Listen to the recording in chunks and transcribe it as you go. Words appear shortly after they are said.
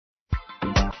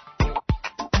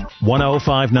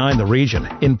1059 The Region,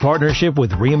 in partnership with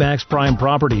REMAX Prime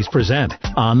Properties, present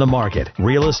On the Market,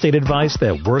 real estate advice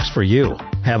that works for you.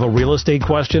 Have a real estate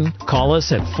question? Call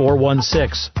us at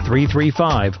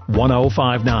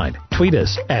 416-335-1059. Tweet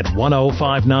us at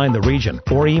 1059 The Region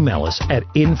or email us at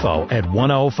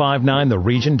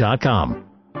info@1059theregion.com.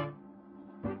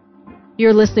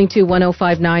 You're listening to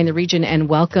 1059 The Region, and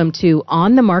welcome to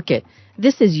On the Market.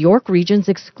 This is York Region's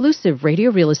exclusive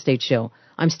radio real estate show.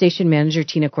 I'm station manager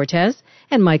Tina Cortez,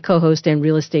 and my co-host and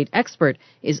real estate expert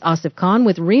is Asif Khan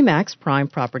with REMAX Prime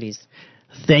Properties.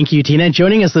 Thank you, Tina.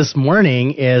 Joining us this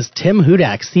morning is Tim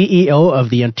Hudak, CEO of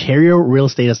the Ontario Real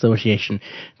Estate Association.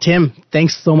 Tim,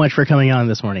 thanks so much for coming on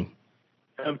this morning.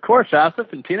 Of course,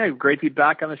 Asif and Tina, great to be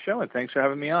back on the show, and thanks for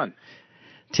having me on.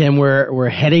 Tim, we're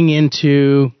heading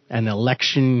into an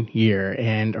election year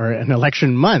or an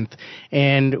election month,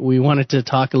 and we wanted to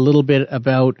talk a little bit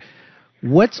about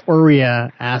what's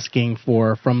OREA asking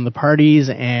for from the parties,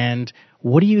 and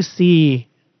what do you see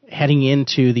heading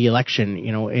into the election,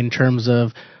 in terms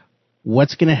of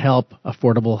what's going to help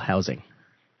affordable housing?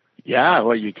 Yeah,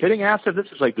 well, you're kidding, Asif?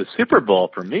 This is like the Super Bowl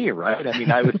for me, right? I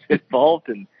mean, I was involved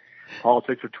in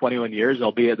politics for 21 years,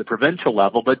 albeit at the provincial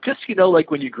level, but just, like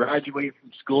when you graduate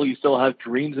from school, you still have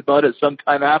dreams about it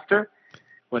sometime after.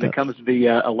 When it comes to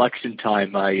the election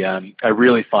time, I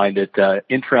really find it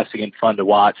interesting and fun to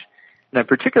watch. And I'm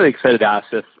particularly excited,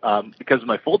 Asif, because of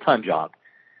my full-time job,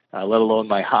 let alone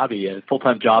my hobby. A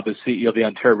full-time job as CEO of the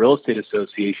Ontario Real Estate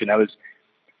Association. I was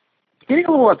getting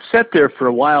a little upset there for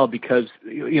a while because,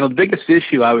 the biggest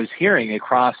issue I was hearing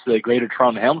across the Greater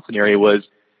Toronto Hamilton area was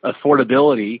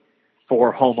affordability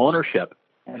for home ownership.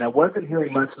 And I wasn't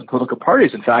hearing much from the political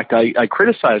parties. In fact, I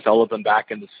criticized all of them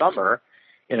back in the summer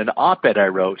in an op-ed I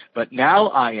wrote. But now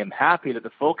I am happy that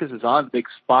the focus is on the big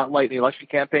spotlight in the election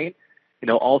campaign.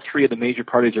 All three of the major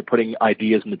parties are putting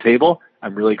ideas on the table.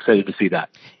 I'm really excited to see that.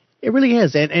 It really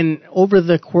is. And over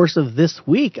the course of this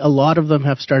week, a lot of them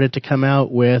have started to come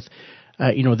out with,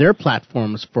 their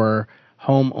platforms for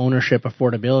home ownership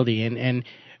affordability. And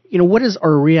what is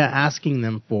OREA asking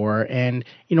them for? And,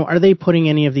 are they putting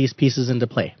any of these pieces into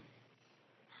play?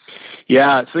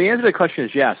 Yeah, so the answer to the question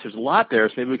is yes. There's a lot there,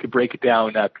 so maybe we could break it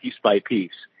down piece by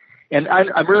piece. And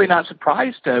I'm really not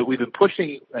surprised. We've been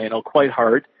pushing, quite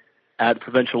hard at the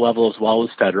provincial level as well as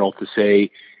federal to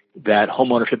say that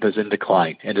homeownership is in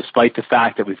decline. And despite the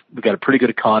fact that we've got a pretty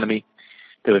good economy,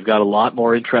 that we've got a lot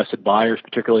more interested buyers,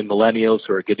 particularly millennials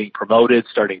who are getting promoted,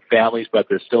 starting families, but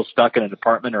they're still stuck in an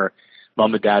apartment or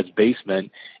mom and dad's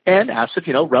basement, and as if,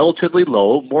 relatively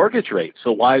low mortgage rates.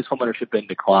 So why is homeownership in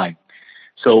decline?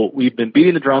 So we've been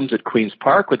beating the drums at Queen's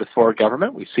Park with the Ford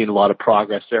government. We've seen a lot of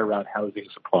progress there around housing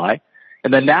supply.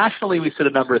 And then nationally, we said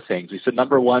a number of things. We said,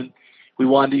 number one, we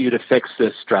wanted you to fix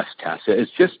this stress test.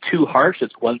 It's just too harsh.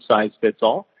 It's one size fits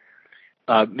all.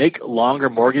 Make longer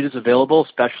mortgages available,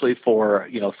 especially for,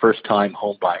 first-time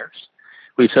home buyers.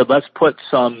 We said, let's put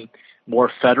some more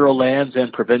federal lands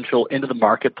and provincial into the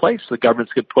marketplace. So the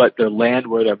governments could put their land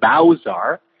where their mouths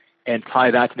are and tie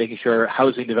that to making sure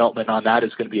housing development on that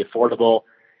is going to be affordable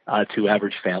to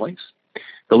average families.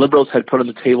 The Liberals had put on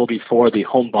the table before the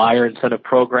home buyer incentive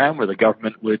program, where the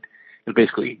government would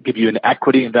basically give you an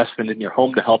equity investment in your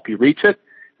home to help you reach it.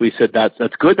 We said that's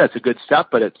good. That's a good step,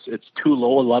 but it's too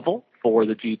low a level for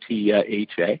the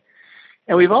GTHA.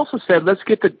 And we've also said, let's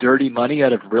get the dirty money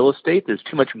out of real estate. There's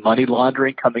too much money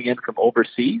laundering coming in from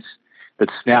overseas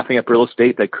that's snapping up real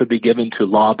estate that could be given to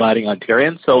law-abiding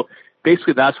Ontarians. So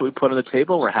basically that's what we put on the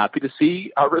table. We're happy to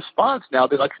see a response now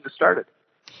the election has started.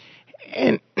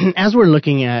 And as we're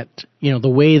looking at, the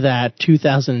way that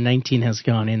 2019 has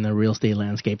gone in the real estate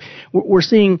landscape, we're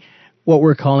seeing what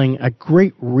we're calling a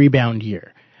great rebound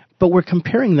year. But we're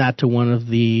comparing that to one of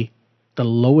the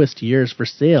lowest years for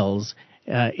sales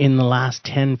in the last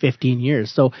 10, 15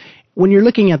 years. So when you're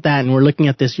looking at that and we're looking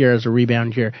at this year as a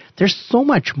rebound year, there's so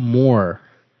much more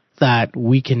that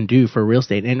we can do for real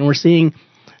estate. And we're seeing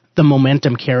the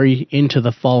momentum carry into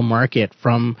the fall market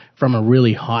from a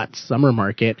really hot summer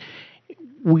market.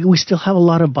 We still have a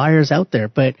lot of buyers out there,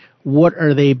 but what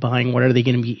are they buying? What are they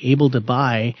going to be able to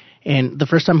buy? And the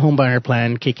first-time home buyer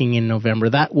plan kicking in November,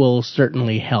 that will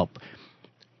certainly help.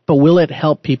 But will it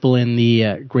help people in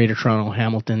the Greater Toronto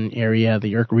Hamilton area, the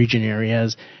York Region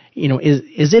areas?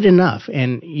 Is it enough?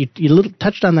 And you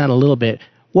touched on that a little bit.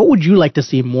 What would you like to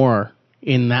see more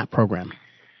in that program?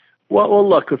 Well,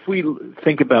 look, if we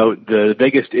think about the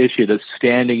biggest issue that's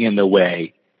standing in the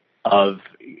way of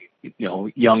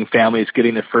young families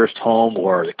getting their first home,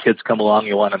 or the kids come along,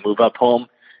 you want to move up home,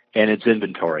 and it's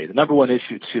inventory. The number one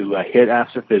issue to hit,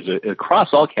 Asif, is across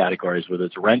all categories, whether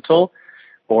it's rental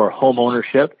or home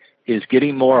ownership, is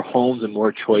getting more homes and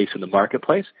more choice in the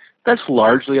marketplace. That's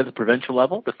largely at the provincial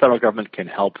level. The federal government can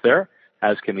help there,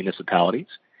 as can municipalities.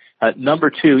 Number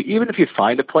two, even if you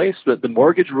find a place, the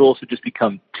mortgage rules have just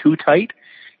become too tight.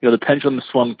 The pendulum has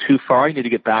swung too far. You need to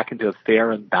get back into a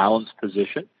fair and balanced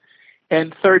position.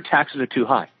 And third, taxes are too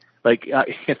high.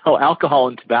 Alcohol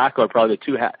and tobacco are probably the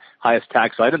two highest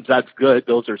tax items. That's good.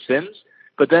 Those are sins.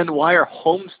 But then why are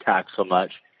homes taxed so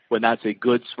much when that's a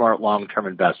good, smart, long-term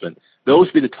investment? Those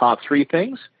would be the top three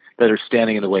things that are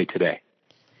standing in the way today.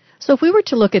 So if we were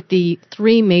to look at the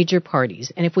three major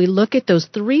parties, and if we look at those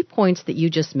 3 points that you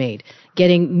just made,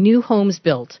 getting new homes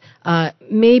built,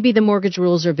 maybe the mortgage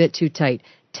rules are a bit too tight,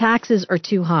 taxes are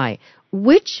too high,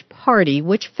 which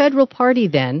federal party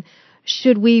then,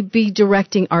 should we be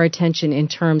directing our attention in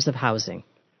terms of housing?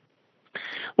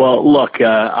 Well, look,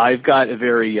 I've got a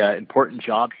very important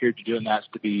job here to do, and that's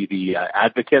to be the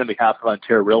advocate on behalf of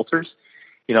Ontario Realtors.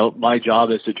 My job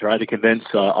is to try to convince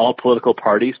all political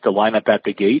parties to line up at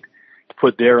the gate, to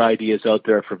put their ideas out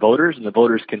there for voters, and the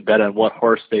voters can bet on what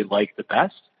horse they like the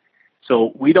best.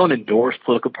 So we don't endorse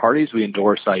political parties, we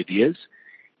endorse ideas.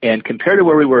 And compared to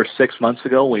where we were 6 months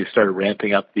ago when we started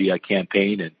ramping up the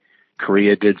campaign, and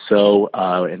Korea did so,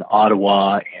 in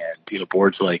Ottawa, and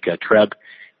boards like TREB,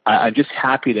 I'm just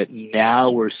happy that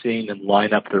now we're seeing them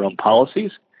line up their own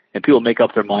policies, and people make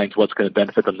up their minds what's going to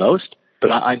benefit them most.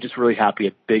 But I'm just really happy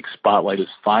a big spotlight is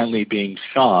finally being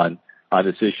shone on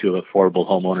this issue of affordable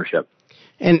home ownership.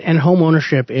 And home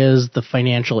ownership is the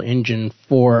financial engine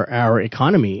for our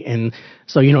economy. And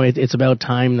so, it's about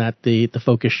time that the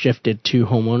focus shifted to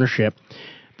home ownership.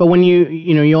 But when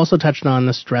you also touched on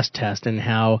the stress test and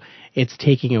how it's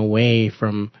taking away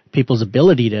from people's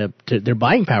ability to their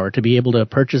buying power to be able to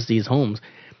purchase these homes.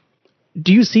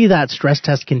 Do you see that stress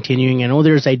test continuing? I know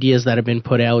there's ideas that have been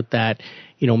put out that,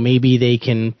 maybe they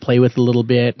can play with a little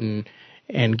bit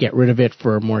and get rid of it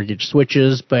for mortgage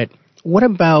switches. But what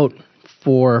about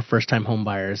for first-time home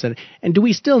buyers? And do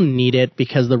we still need it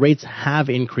because the rates have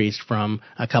increased from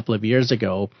a couple of years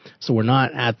ago? So we're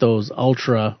not at those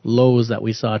ultra lows that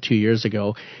we saw 2 years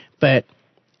ago. But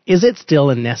is it still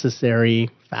a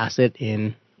necessary facet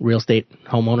in real estate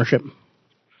home ownership?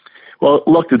 Well,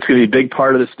 look, it's going to be a big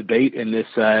part of this debate in this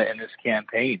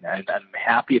campaign, and I'm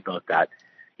happy about that.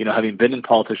 Having been in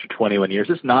politics for 21 years,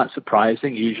 it's not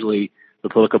surprising. Usually, the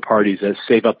political parties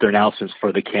save up their announcements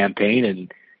for the campaign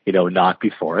and not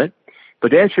before it. But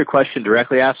to answer your question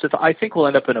directly, Asif, I think we'll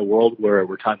end up in a world where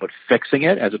we're talking about fixing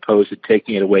it as opposed to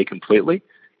taking it away completely.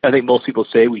 I think most people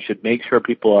say we should make sure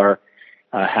people are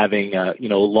having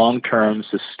long-term,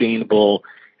 sustainable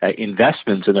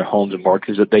investments in their homes and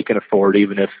mortgages that they can afford,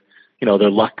 even if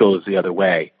their luck goes the other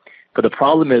way. But the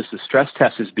problem is the stress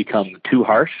test has become too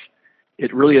harsh.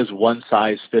 It really is one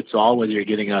size fits all, whether you're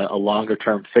getting a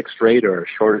longer-term fixed rate or a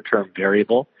shorter-term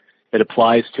variable. It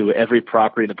applies to every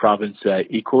property in the province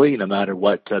equally, no matter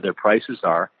what their prices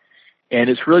are. And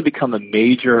it's really become a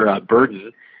major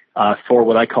burden for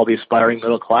what I call the aspiring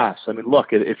middle class. I mean, look,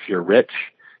 if you're rich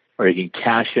or you can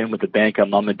cash in with the bank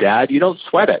on mom and dad, you don't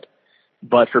sweat it.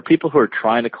 But for people who are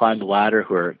trying to climb the ladder,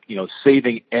 who are,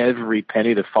 saving every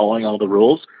penny, they're following all the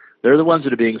rules, they're the ones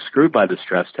that are being screwed by the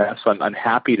stress test. So I'm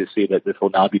happy to see that this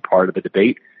will now be part of a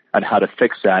debate on how to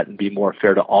fix that and be more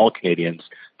fair to all Canadians,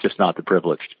 just not the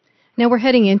privileged. Now we're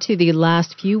heading into the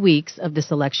last few weeks of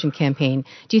this election campaign.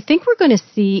 Do you think we're going to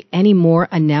see any more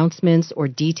announcements or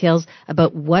details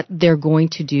about what they're going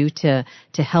to do to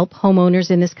help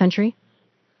homeowners in this country?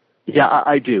 Yeah,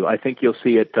 I do. I think you'll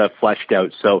see it fleshed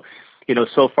out. So,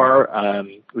 so far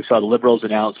we saw the Liberals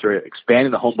announce they're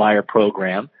expanding the home buyer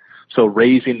program. So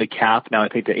raising the cap now, I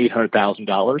think, to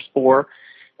 $800,000 for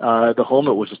the home.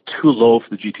 It was just too low for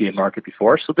the GTA market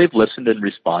before. So they've listened and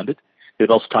responded. They've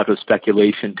also talked about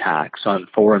speculation tax on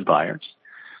foreign buyers.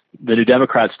 The New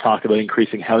Democrats talked about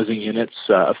increasing housing units,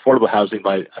 affordable housing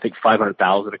by, I think,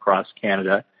 500,000 across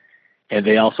Canada. And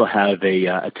they also have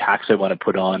a tax they want to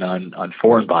put on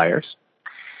foreign buyers.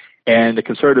 And the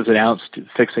Conservatives announced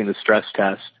fixing the stress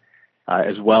test,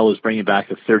 as well as bringing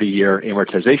back a 30-year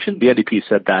amortization. The NDP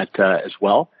said that as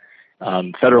well.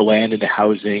 Federal land into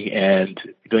housing and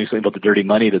doing something about the dirty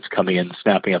money that's coming in,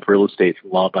 snapping up real estate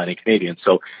from law-abiding Canadians.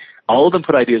 So all of them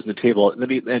put ideas on the table. Let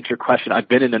me answer your question. I've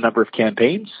been in a number of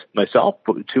campaigns myself,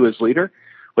 2 as leader.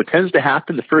 What tends to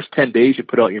happen, the first 10 days you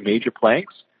put out your major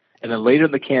planks, and then later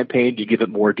in the campaign you give it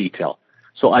more detail.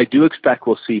 So I do expect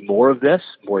we'll see more of this,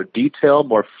 more detail,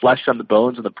 more flesh on the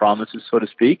bones and the promises, so to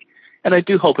speak. And I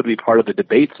do hope it'll be part of the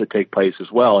debates that take place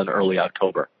as well in early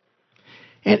October.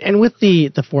 And with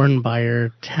the foreign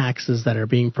buyer taxes that are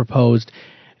being proposed,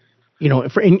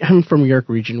 I'm from York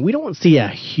Region, we don't see a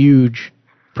huge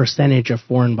percentage of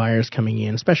foreign buyers coming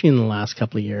in, especially in the last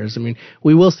couple of years. I mean,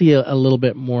 we will see a little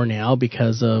bit more now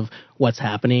because of what's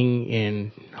happening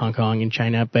in Hong Kong and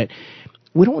China, but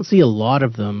we don't see a lot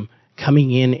of them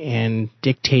coming in and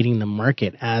dictating the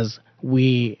market as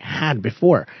we had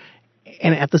before.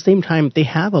 And at the same time, they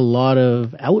have a lot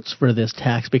of outs for this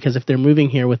tax because if they're moving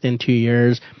here within 2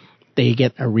 years, they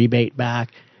get a rebate back.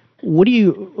 What do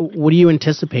you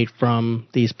anticipate from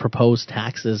these proposed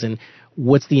taxes, and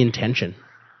what's the intention?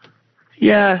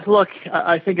 Yeah, look,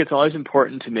 I think it's always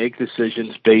important to make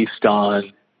decisions based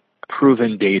on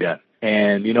proven data.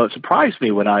 And, it surprised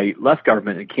me when I left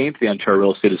government and came to the Ontario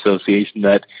Real Estate Association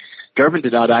that government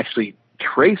did not actually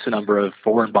trace a number of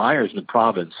foreign buyers in the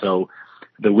province. So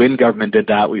the Wynne government did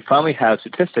that. We finally have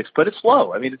statistics, but it's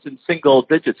low. I mean, it's in single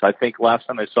digits. I think last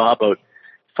time I saw about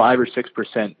 5 or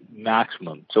 6%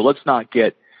 maximum. So let's not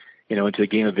get, into a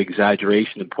game of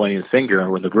exaggeration and pointing the finger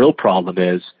when the real problem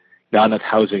is not enough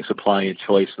housing supply and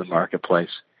choice in the marketplace.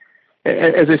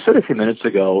 As I said a few minutes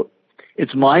ago,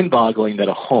 it's mind-boggling that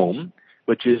a home,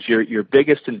 which is your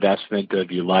biggest investment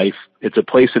of your life, it's a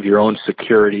place of your own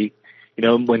security.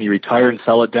 When you retire and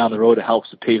sell it down the road, it helps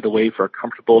to pave the way for a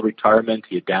comfortable retirement.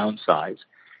 You downsize.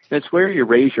 And it's where you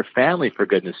raise your family, for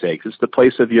goodness sakes. It's the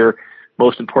place of your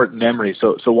most important memory.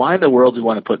 So why in the world do we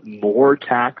want to put more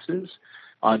taxes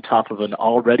on top of an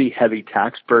already heavy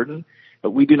tax burden?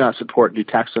 But we do not support new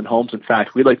taxes on homes. In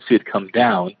fact, we'd like to see it come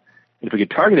down. And if we could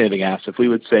target anything else, if we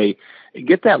would say,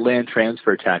 get that land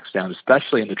transfer tax down,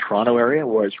 especially in the Toronto area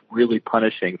where it's really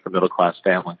punishing for middle-class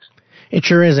families. It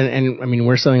sure is. And I mean,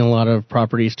 we're selling a lot of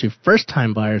properties to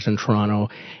first-time buyers in Toronto.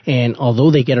 And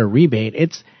although they get a rebate,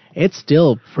 it's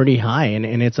still pretty high.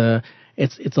 And it's a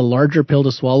larger pill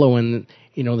to swallow when,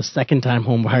 the second-time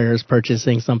home buyer is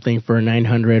purchasing something for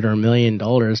 $900,000 or $1 million.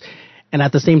 And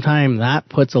at the same time, that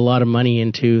puts a lot of money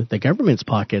into the government's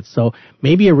pockets. So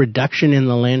maybe a reduction in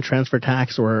the land transfer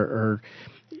tax or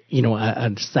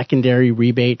a secondary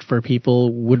rebate for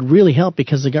people would really help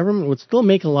because the government would still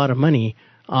make a lot of money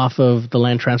off of the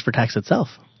land transfer tax itself.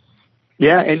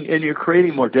 Yeah, and you're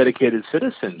creating more dedicated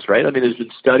citizens, right? I mean, there's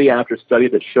been study after study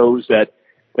that shows that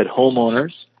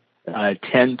homeowners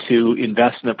tend to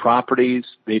invest in their properties.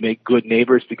 They make good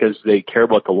neighbors because they care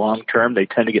about the long term. They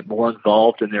tend to get more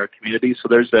involved in their community. So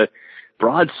there's a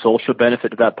broad social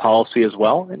benefit to that policy as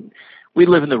well. And we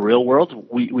live in the real world.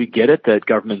 We get it that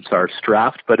governments are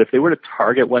strapped, but if they were to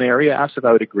target one area, Asif,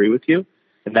 I would agree with you,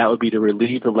 and that would be to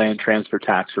relieve the land transfer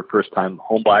tax for first-time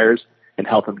home buyers and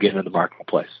help them get into the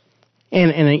marketplace.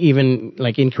 And even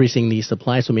like increasing the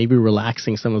supply, so maybe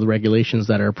relaxing some of the regulations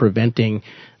that are preventing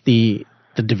the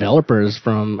developers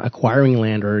from acquiring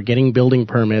land or getting building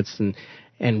permits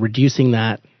and reducing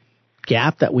that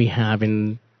gap that we have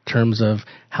in terms of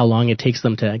how long it takes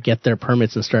them to get their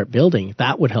permits and start building.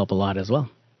 That would help a lot as well.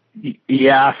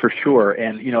 Yeah, for sure.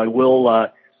 And, I will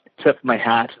tip my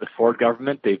hat to the Ford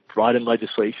government. They've brought in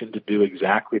legislation to do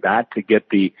exactly that, to get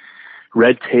the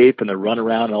red tape and the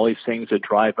runaround and all these things that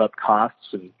drive up costs.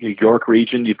 In the York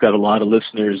region, you've got a lot of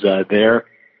listeners there.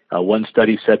 One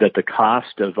study said that the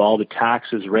cost of all the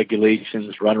taxes,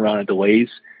 regulations, runaround, and delays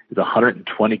is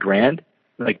 $120,000,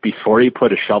 like before you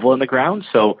put a shovel in the ground.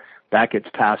 So that gets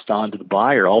passed on to the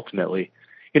buyer ultimately.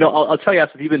 I'll tell you,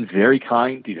 Asif, you've been very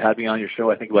kind. You've had me on your show,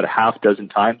 I think, about a half dozen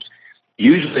times.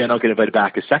 Usually I don't get invited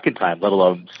back a second time, let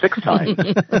alone 6 times.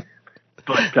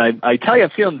 But I tell you, I'm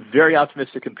feeling very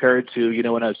optimistic compared to,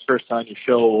 when I was first on your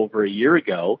show over a year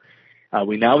ago.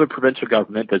 We now have a provincial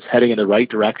government that's heading in the right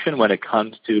direction when it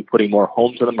comes to putting more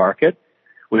homes on the market.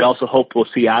 We also hope we'll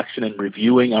see action in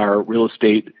reviewing our real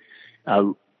estate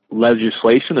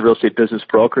legislation, the Real Estate Business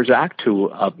Brokers Act, to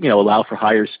allow for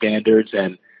higher standards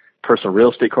and personal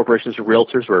real estate corporations and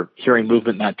realtors. We're hearing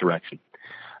movement in that direction.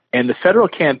 And the federal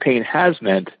campaign has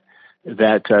meant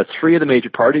that 3 of the major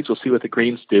parties, we'll see what the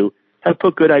Greens do, have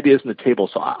put good ideas on the table.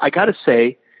 So I got to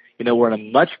say, we're on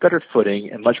a much better footing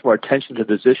and much more attention to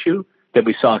this issue than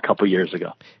we saw a couple of years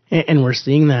ago. And we're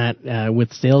seeing that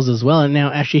with sales as well. And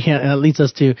now actually that leads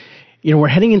us to, we're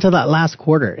heading into that last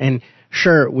quarter. And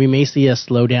sure, we may see a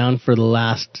slowdown for the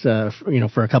last,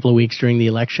 for a couple of weeks during the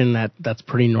election. That's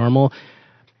pretty normal.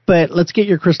 But let's get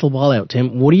your crystal ball out,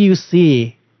 Tim. What do you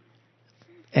see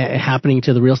happening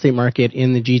to the real estate market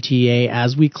in the GTA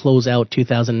as we close out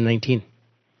 2019?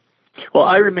 Well,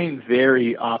 I remain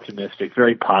very optimistic,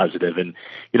 very positive. And,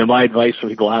 my advice when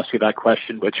people ask you that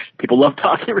question, which people love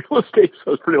talking real estate,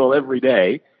 so it's pretty well every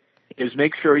day, is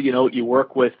make sure, you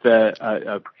work with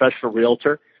a professional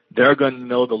realtor. They're going to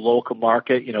know the local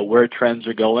market, where trends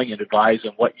are going and advise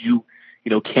on what you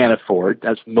can afford.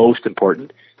 That's most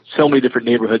important. So many different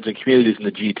neighborhoods and communities in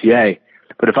the GTA.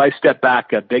 But if I step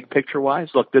back big picture-wise,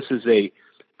 look, this is a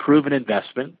proven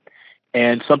investment,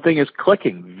 and something is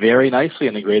clicking very nicely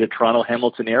in the Greater Toronto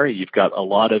Hamilton area. You've got a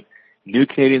lot of new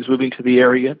Canadians moving to the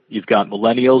area. You've got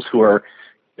millennials who are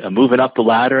moving up the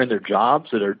ladder in their jobs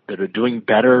that are doing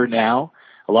better now.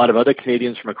 A lot of other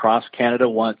Canadians from across Canada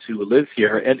want to live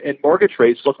here, and mortgage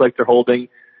rates look like they're holding,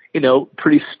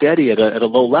 pretty steady at a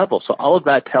low level. So all of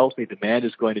that tells me demand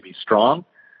is going to be strong.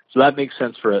 So that makes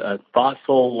sense for a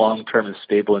thoughtful, long-term, and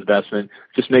stable investment.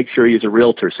 Just make sure you use a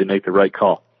realtor so you make the right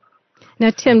call. Now,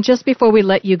 Tim, just before we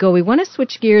let you go, we want to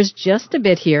switch gears just a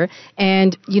bit here.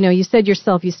 And, you said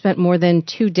yourself you spent more than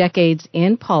 2 decades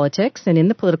in politics and in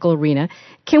the political arena.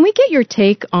 Can we get your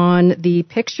take on the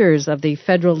pictures of the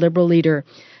federal Liberal leader,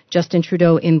 Justin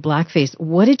Trudeau, in blackface?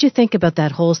 What did you think about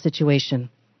that whole situation?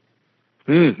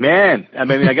 Man, I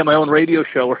mean, I got my own radio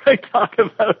show where I talk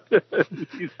about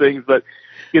these things, but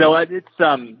it's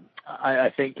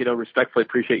I think respectfully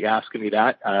appreciate you asking me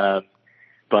that.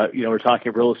 But we're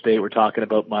talking real estate. We're talking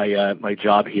about my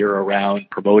job here around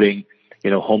promoting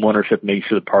home ownership, make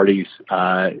sure the parties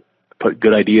put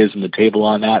good ideas on the table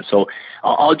on that. So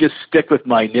I'll just stick with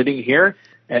my knitting here,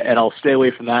 and I'll stay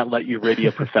away from that and let you radio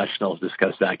professionals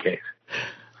discuss that case.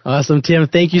 Awesome, Tim.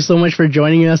 Thank you so much for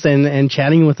joining us and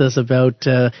chatting with us about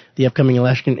the upcoming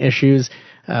election issues,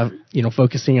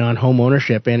 focusing on home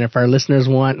ownership. And if our listeners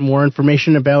want more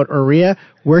information about OREA,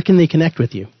 where can they connect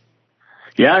with you?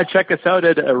 Yeah, check us out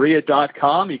at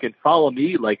OREA.com. You can follow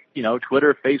me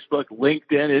Twitter, Facebook,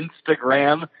 LinkedIn,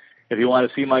 Instagram. If you want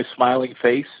to see my smiling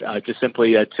face, just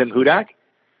simply Tim Hudak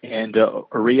and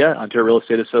OREA, Ontario Real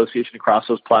Estate Association, across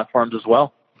those platforms as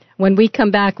well. When we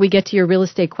come back, we get to your real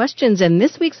estate questions and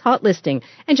this week's hot listing.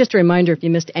 And just a reminder, if you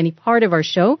missed any part of our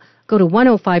show, go to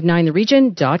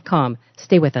 1059theregion.com.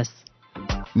 Stay with us.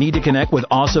 Need to connect with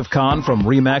Asif Khan from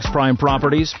REMAX Prime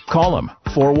Properties? Call him,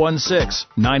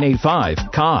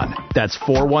 416-985-KHAN. That's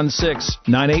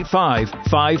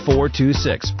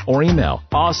 416-985-5426. Or email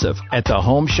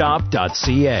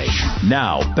asif@thehomeshop.ca.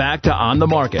 Now, back to On the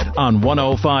Market on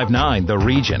 1059 The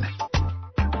Region.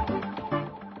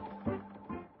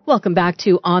 Welcome back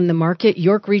to On the Market,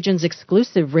 York Region's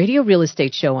exclusive radio real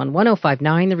estate show on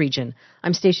 1059 The Region.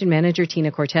 I'm station manager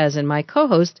Tina Cortez, and my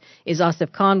co-host is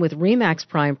Asif Khan with REMAX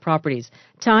Prime Properties.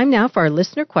 Time now for our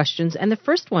listener questions, and the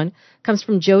first one comes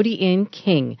from Jody in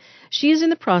King. She is in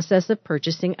the process of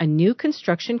purchasing a new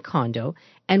construction condo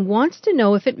and wants to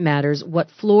know if it matters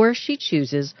what floor she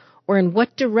chooses or in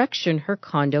what direction her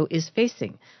condo is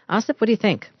facing. Asif, what do you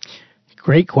think?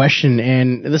 Great question.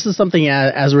 And this is something,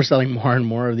 as we're selling more and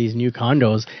more of these new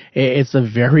condos, it's a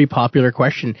very popular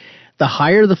question. The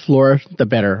higher the floor, the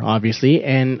better, obviously.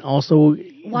 And also...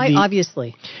 Why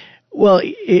obviously? Well,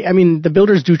 I mean, the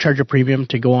builders do charge a premium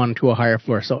to go on to a higher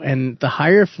floor. So, and the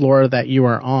higher floor that you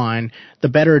are on, the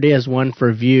better it is, one,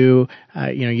 for view.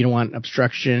 You don't want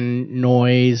obstruction,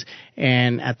 noise.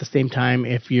 And at the same time,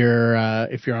 if you're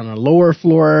on a lower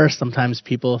floor, sometimes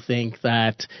people think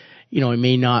that it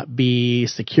may not be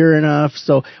secure enough.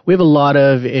 So we have a lot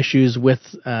of issues with,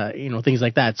 things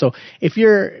like that. So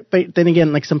but then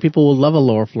again, like some people will love a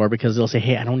lower floor because they'll say,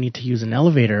 hey, I don't need to use an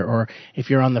elevator. Or if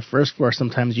you're on the first floor,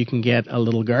 sometimes you can get a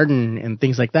little garden and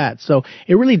things like that. So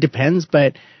it really depends.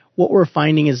 But what we're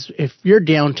finding is if you're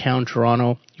downtown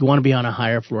Toronto, you want to be on a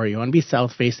higher floor. You want to be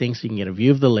south facing so you can get a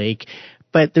view of the lake.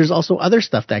 But there's also other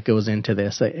stuff that goes into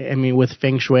this. I mean, with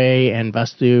Feng Shui and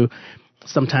Vastu,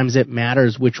 sometimes it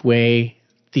matters which way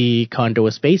the condo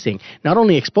is facing. Not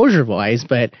only exposure-wise,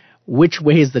 but which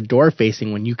way is the door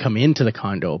facing when you come into the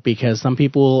condo? Because some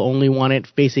people only want it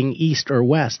facing east or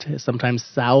west. Sometimes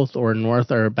south or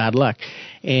north are bad luck.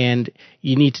 And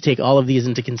you need to take all of these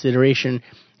into consideration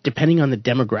depending on the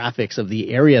demographics of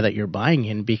the area that you're buying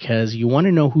in, because you want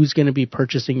to know who's going to be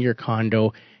purchasing your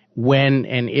condo when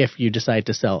and if you decide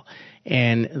to sell.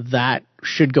 And that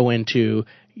should go into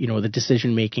the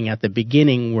decision making at the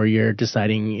beginning where you're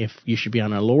deciding if you should be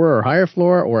on a lower or higher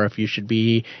floor or if you should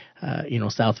be,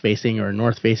 south facing or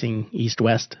north facing, east,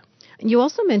 west. You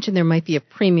also mentioned there might be a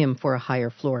premium for a higher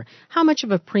floor. How much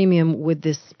of a premium would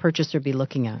this purchaser be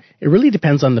looking at? It really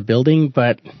depends on the building,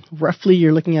 but roughly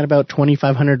you're looking at about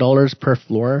 $2,500 per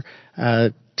floor,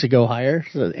 to go higher.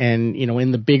 And,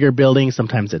 in the bigger buildings,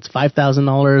 sometimes it's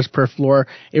 $5,000 per floor.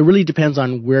 It really depends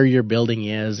on where your building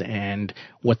is and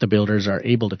what the builders are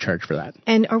able to charge for that.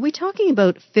 And are we talking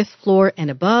about 5th floor and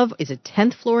above? Is it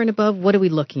 10th floor and above? What are we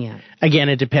looking at? Again,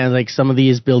 it depends. Like some of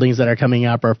these buildings that are coming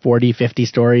up are 40, 50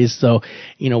 stories. So,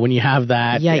 when you have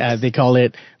that, they call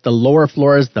it the lower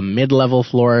floors, the mid-level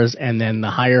floors, and then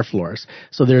the higher floors.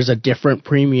 So there's a different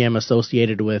premium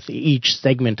associated with each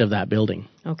segment of that building.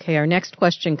 Okay, our next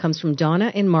question comes from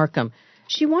Donna in Markham.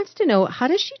 She wants to know, how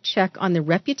does she check on the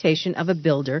reputation of a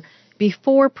builder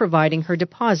before providing her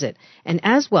deposit? And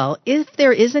as well, if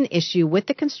there is an issue with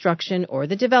the construction or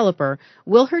the developer,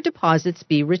 will her deposits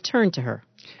be returned to her?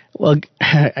 Well,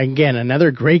 again,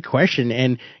 another great question.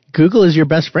 And Google is your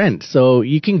best friend. So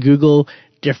you can Google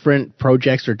different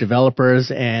projects or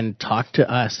developers and talk to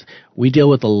us. We deal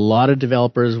with a lot of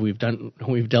developers. We've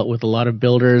dealt with a lot of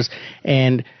builders,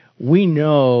 and we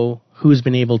know who's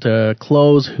been able to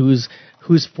close, who's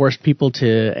forced people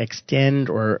to extend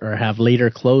or have later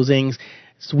closings.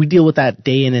 So we deal with that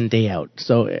day in and day out.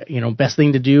 So, best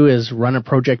thing to do is run a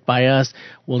project by us.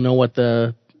 We'll know what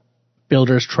the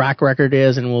builder's track record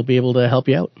is, and we'll be able to help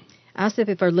you out. Asif,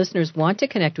 if our listeners want to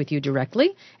connect with you directly,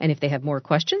 and if they have more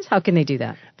questions, how can they do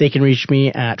that? They can reach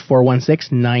me at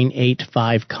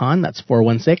 416-985-CON. That's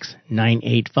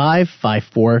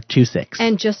 416-985-5426.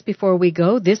 And just before we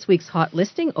go, this week's hot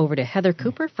listing over to Heather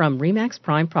Cooper from REMAX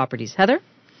Prime Properties. Heather?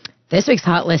 This week's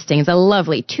hot listing is a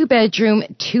lovely 2-bedroom,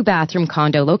 2-bathroom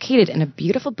condo located in a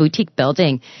beautiful boutique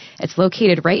building. It's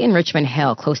located right in Richmond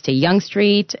Hill, close to Yonge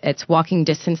Street. It's walking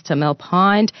distance to Mill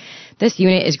Pond. This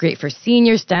unit is great for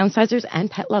seniors, downsizers, and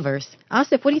pet lovers.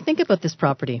 Asif, what do you think about this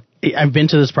property? I've been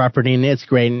to this property, and it's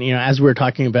great. And, as we were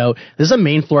talking about, this is a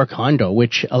main floor condo,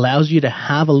 which allows you to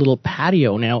have a little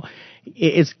patio. Now,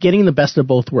 it's getting the best of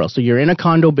both worlds. So you're in a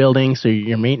condo building, so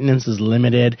your maintenance is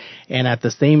limited, and at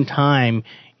the same time,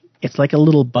 it's like a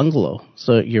little bungalow.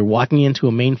 So you're walking into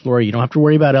a main floor. You don't have to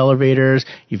worry about elevators.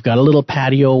 You've got a little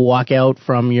patio walk out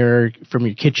from your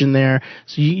kitchen there.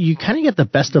 So you kind of get the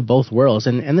best of both worlds.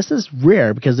 And this is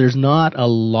rare because there's not a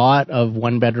lot of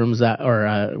one bedrooms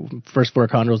or first floor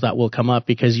condos that will come up,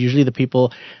 because usually the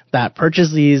people that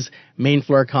purchase these main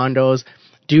floor condos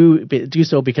do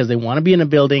so because they want to be in a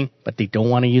building, but they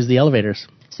don't want to use the elevators.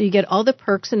 So you get all the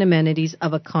perks and amenities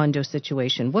of a condo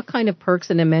situation. What kind of perks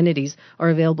and amenities are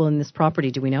available in this property?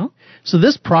 Do we know? So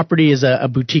this property is a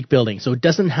boutique building, so it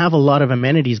doesn't have a lot of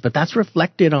amenities, but that's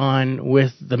reflected on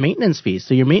with the maintenance fees.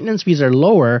 So your maintenance fees are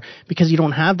lower because you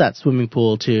don't have that swimming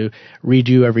pool to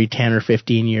redo every 10 or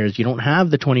 15 years. You don't have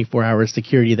the 24-hour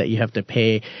security that you have to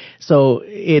pay. So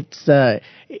it's,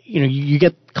 you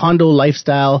get condo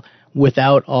lifestyle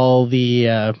without all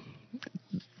the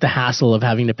hassle of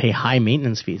having to pay high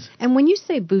maintenance fees. And when you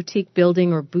say boutique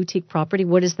building or boutique property,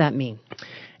 what does that mean?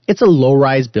 It's a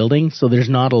low-rise building, so there's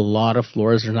not a lot of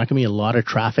floors. There's not going to be a lot of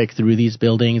traffic through these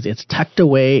buildings. It's tucked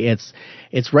away. It's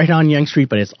right on Yonge Street,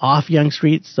 but it's off Yonge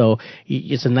Street, so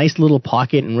it's a nice little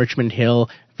pocket in Richmond Hill,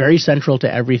 very central to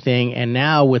everything. And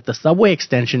now with the subway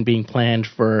extension being planned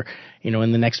for,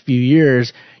 in the next few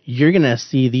years, you're going to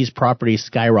see these properties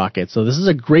skyrocket. So this is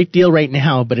a great deal right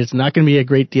now, but it's not going to be a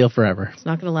great deal forever. It's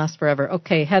not going to last forever.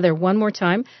 Okay, Heather, one more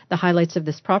time, the highlights of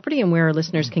this property and where our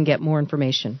listeners can get more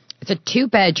information. It's a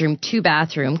 2-bedroom,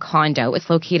 2-bathroom condo. It's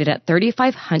located at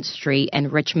 35 Hunt Street in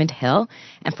Richmond Hill.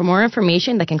 And for more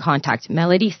information, they can contact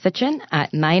Melody Sitchin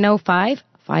at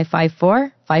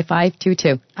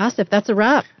 905-554-5522. Asif, that's a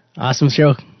wrap. Awesome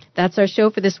show. That's our show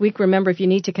for this week. Remember, if you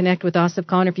need to connect with Asif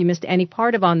Khan, or if you missed any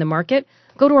part of On the Market,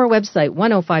 go to our website,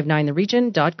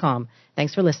 1059theregion.com.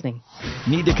 Thanks for listening.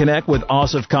 Need to connect with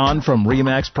Asif Khan from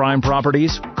REMAX Prime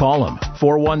Properties? Call him,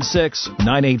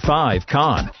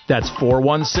 416-985-KHAN. That's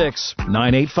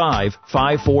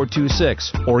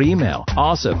 416-985-5426. Or email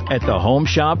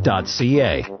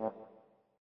asif@thehomeshop.ca.